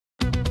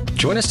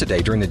Join us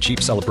today during the Jeep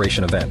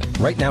Celebration event.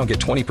 Right now, get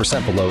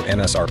 20% below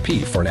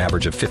MSRP for an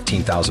average of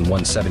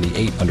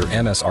 $15,178 under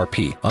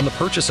MSRP on the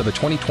purchase of a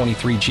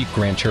 2023 Jeep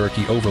Grand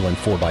Cherokee Overland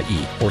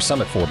 4xE or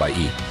Summit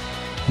 4xE.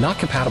 Not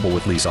compatible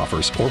with lease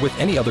offers or with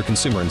any other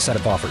consumer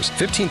incentive offers.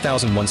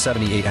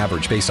 $15,178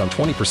 average based on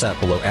 20%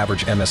 below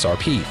average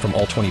MSRP from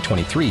all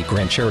 2023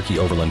 Grand Cherokee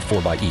Overland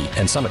 4xE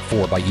and Summit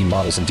 4xE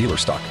models in dealer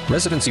stock.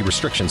 Residency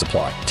restrictions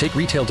apply. Take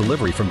retail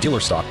delivery from dealer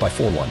stock by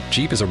 4/1.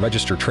 Jeep is a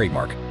registered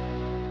trademark.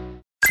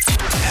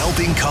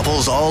 Helping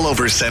couples all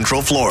over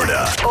Central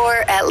Florida.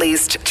 Or at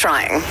least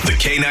trying. The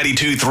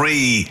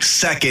K92-3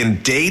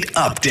 Second Date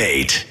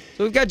Update.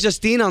 So we've got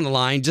Justine on the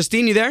line.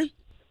 Justine, you there?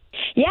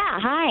 Yeah,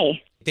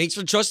 hi. Thanks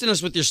for trusting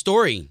us with your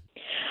story.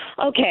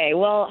 Okay,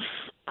 well,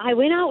 I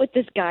went out with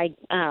this guy.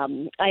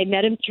 I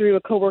met him through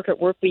a coworker at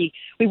work. We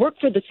work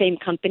for the same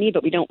company,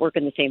 but we don't work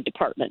in the same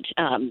department.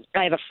 I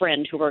have a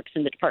friend who works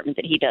in the department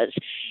that he does.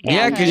 And,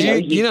 Yeah, because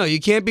you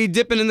can't be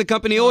dipping in the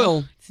company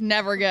oil. It's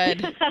never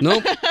good.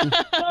 Nope.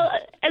 Well,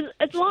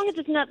 as long as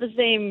it's not the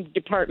same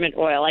department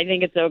oil, I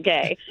think it's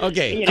okay.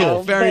 Okay,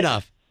 cool. Fair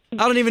enough.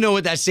 I don't even know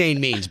what that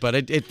saying means, but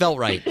it felt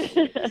right.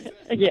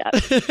 Yeah.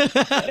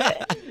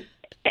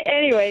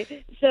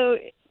 Anyway, so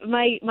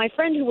my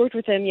friend who worked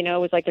with him,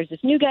 was like, there's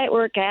this new guy at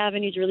work,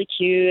 Gavin. He's really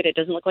cute. It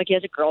doesn't look like he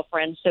has a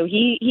girlfriend. So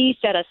he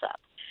set us up.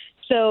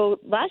 So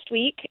last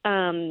week,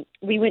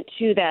 we went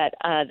to that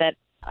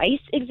ice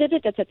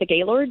exhibit that's at the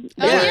Gaylord.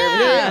 Oh,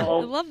 yeah. I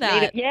love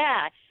that.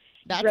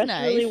 That's dressed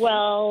nice. Really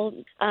well.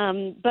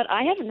 But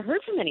I haven't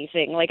heard from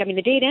anything.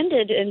 The date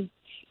ended, and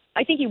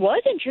I think he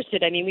was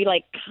interested.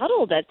 We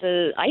cuddled at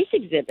the ice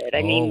exhibit.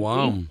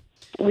 Wow.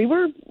 We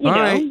were, All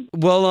right.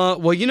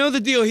 Well, you know the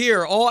deal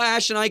here. All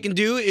Ash and I can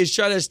do is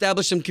try to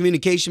establish some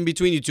communication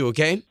between you two,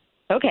 okay?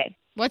 Okay.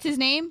 What's his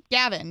name?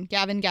 Gavin.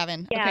 Okay,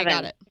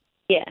 got it.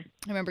 Yeah. I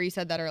remember you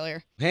said that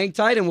earlier. Hang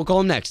tight and we'll call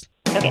him next.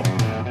 Okay.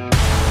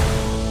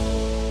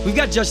 We've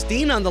got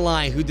Justine on the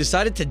line who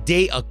decided to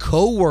date a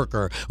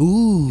coworker.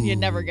 Ooh. You're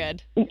never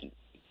good.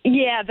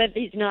 Yeah, but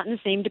he's not in the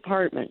same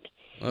department.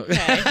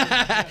 Okay.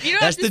 You don't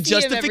That's have to the see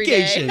him every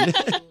day. justification.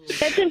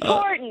 That's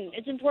important.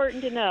 It's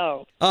important to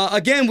know.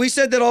 Again, we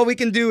said that all we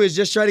can do is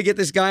just try to get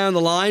this guy on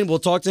the line. We'll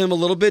talk to him a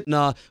little bit,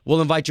 and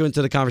we'll invite you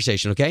into the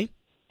conversation, okay?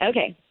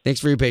 Okay. Thanks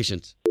for your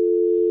patience.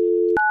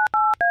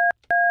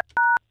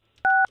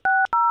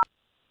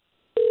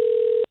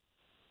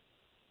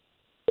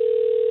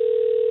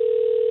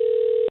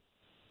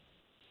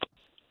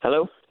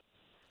 Hello?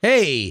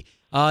 Hey,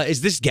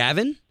 is this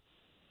Gavin?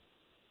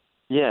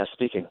 Yeah,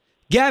 speaking.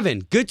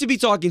 Gavin, good to be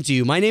talking to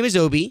you. My name is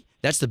Obie.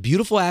 That's the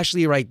beautiful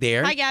Ashley right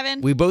there. Hi,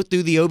 Gavin. We both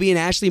do the Obie and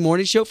Ashley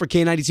morning show for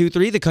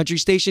K92.3, the country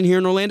station here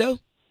in Orlando.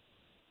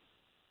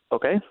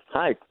 Okay.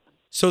 Hi.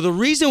 So the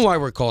reason why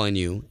we're calling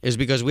you is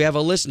because we have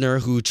a listener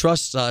who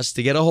trusts us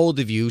to get a hold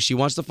of you. She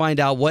wants to find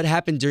out what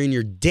happened during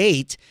your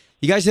date.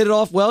 You guys hit it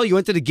off well. You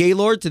went to the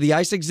Gaylord, to the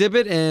ice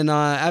exhibit, and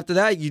after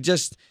that, you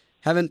just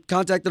haven't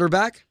contacted her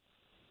back?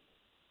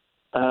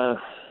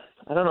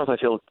 I don't know if I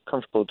feel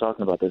comfortable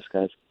talking about this,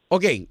 guys.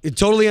 Okay,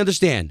 totally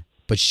understand.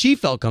 But she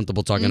felt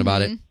comfortable talking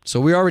about it,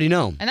 so we already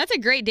know. And that's a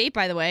great date,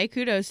 by the way.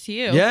 Kudos to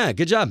you. Yeah,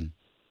 good job.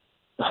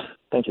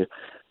 Thank you.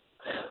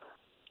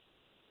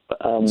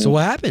 So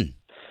what happened?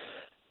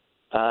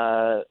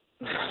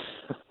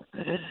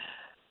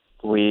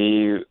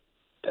 We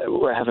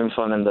were having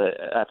fun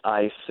at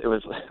ice. It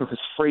was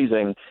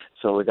freezing,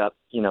 so we got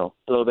a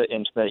little bit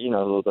intimate, a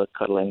little bit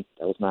cuddling.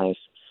 That was nice.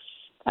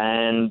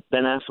 And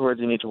then afterwards,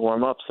 you need to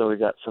warm up, so we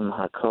got some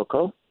hot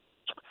cocoa.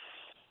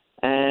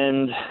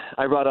 And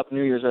I brought up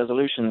New Year's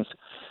resolutions,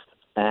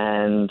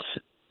 and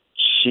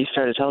she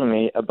started telling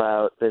me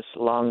about this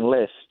long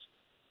list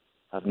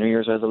of New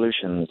Year's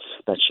resolutions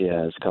that she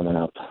has coming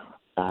up.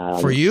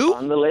 For you?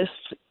 On the list?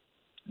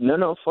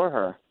 No, for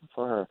her.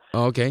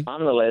 Oh, okay.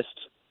 On the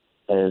list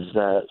is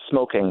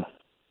smoking.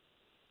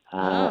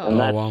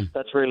 And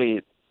that's really,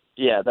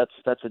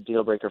 that's a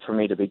deal breaker for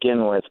me to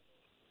begin with,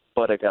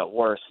 but it got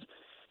worse.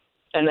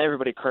 And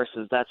everybody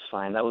curses, that's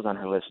fine. That was on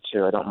her list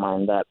too. I don't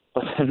mind that.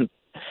 But then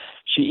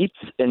she eats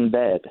in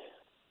bed.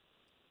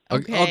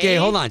 Okay,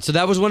 hold on. So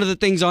that was one of the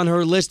things on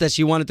her list that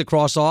she wanted to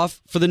cross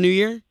off for the new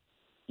year?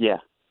 Yeah.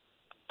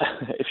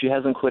 If she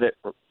hasn't quit it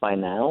by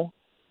now,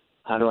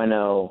 how do I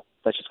know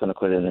that she's going to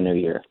quit it in the new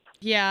year?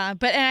 Yeah,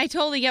 and I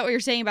totally get what you're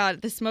saying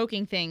about the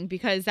smoking thing,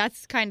 because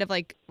that's kind of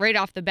like right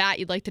off the bat,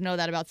 you'd like to know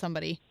that about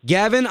somebody.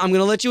 Gavin, I'm going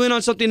to let you in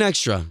on something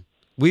extra.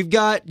 We've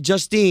got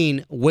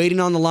Justine waiting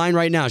on the line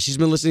right now. She's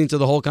been listening to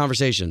the whole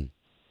conversation.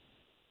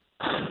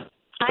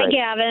 Hi,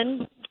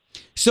 Gavin.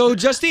 So,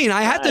 Justine,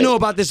 I have to know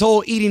about this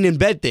whole eating in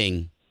bed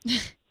thing.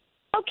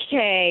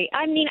 Okay.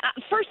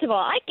 First of all,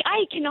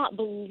 I cannot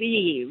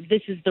believe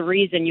this is the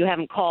reason you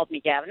haven't called me,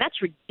 Gavin.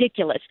 That's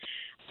ridiculous.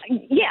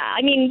 Yeah,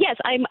 yes,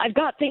 I've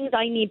got things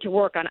I need to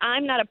work on.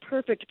 I'm not a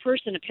perfect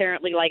person,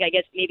 apparently, like I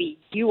guess maybe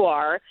you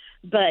are.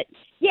 But,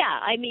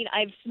 yeah,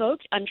 I've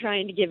smoked. I'm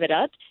trying to give it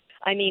up.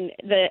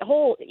 The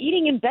whole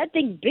eating in bed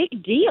thing,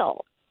 big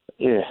deal.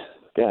 Yeah,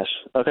 gosh.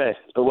 Okay.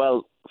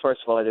 Well,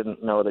 first of all, I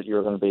didn't know that you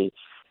were going to be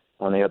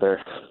on the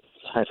other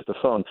side of the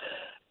phone.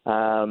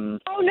 Oh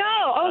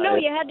no!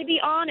 You had to be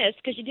honest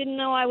because you didn't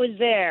know I was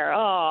there.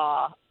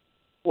 Oh.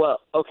 Well,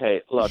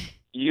 okay. Look,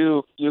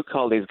 you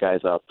call these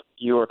guys up.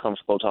 You were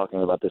comfortable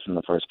talking about this in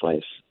the first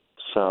place.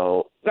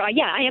 So.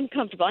 Yeah, I am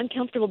comfortable. I'm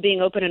comfortable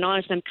being open and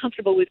honest. I'm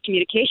comfortable with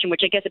communication,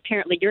 which I guess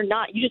apparently you're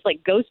not. You just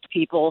like ghost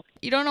people.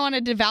 You don't want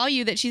to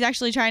devalue that she's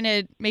actually trying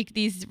to make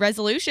these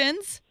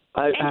resolutions.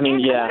 I mean,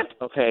 yeah,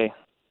 okay.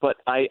 But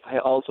I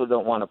also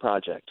don't want a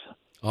project.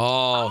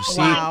 Oh,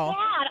 see. Wow.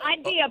 God,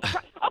 I'd be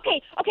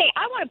okay.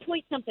 I want to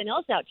point something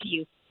else out to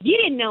you. You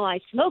didn't know I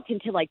smoked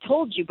until I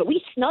told you, but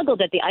we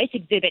snuggled at the ice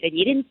exhibit and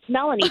you didn't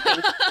smell anything.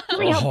 Tell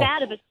me how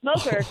bad of a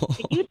smoker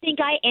that you think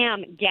I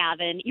am,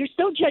 Gavin. You're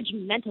so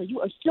judgmental. You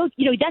are so,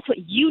 that's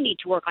what you need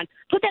to work on.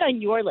 Put that on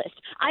your list.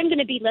 I'm going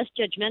to be less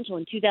judgmental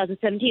in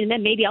 2017, and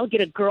then maybe I'll get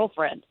a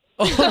girlfriend.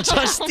 Oh,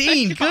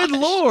 Justine, good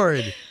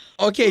Lord.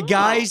 Okay,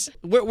 guys,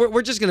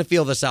 we're just going to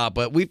feel this out,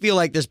 but we feel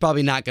like there's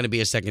probably not going to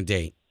be a second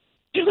date.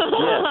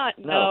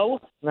 No,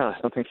 I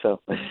don't think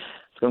so.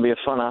 It's going to be a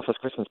fun office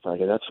Christmas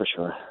party, that's for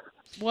sure.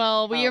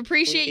 Well, we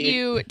appreciate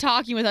you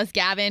talking with us,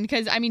 Gavin,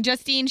 because,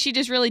 Justine, she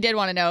just really did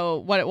want to know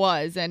what it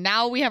was, and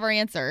now we have our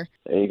answer.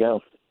 There you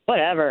go.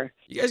 Whatever.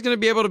 You guys going to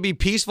be able to be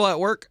peaceful at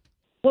work?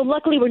 Well,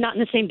 luckily we're not in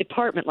the same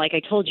department, like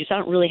I told you, so I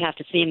don't really have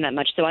to see him that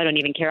much, so I don't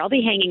even care. I'll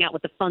be hanging out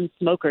with the fun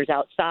smokers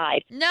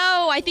outside.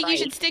 No, I think you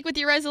should stick with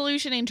your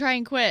resolution and try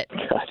and quit.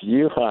 God,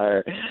 you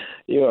are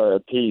a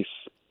piece.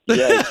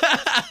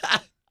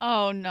 Yes.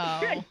 Oh,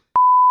 no.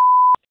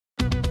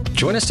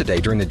 Join us today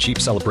during the Jeep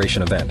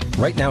Celebration event.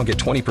 Right now, get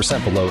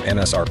 20% below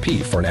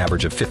MSRP for an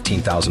average of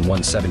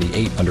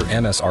 $15,178 under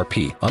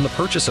MSRP on the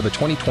purchase of a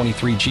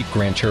 2023 Jeep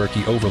Grand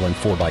Cherokee Overland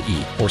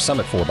 4xE or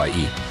Summit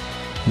 4xE.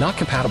 Not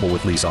compatible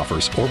with lease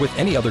offers or with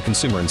any other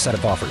consumer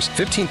incentive offers.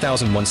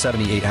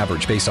 $15,178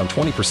 average based on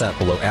 20%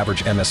 below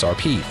average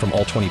MSRP from all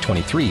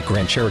 2023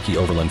 Grand Cherokee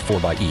Overland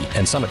 4xE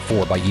and Summit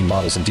 4xE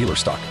models in dealer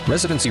stock.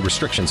 Residency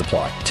restrictions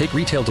apply. Take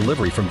retail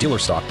delivery from dealer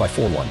stock by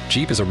 4/1.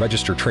 Jeep is a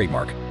registered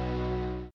trademark.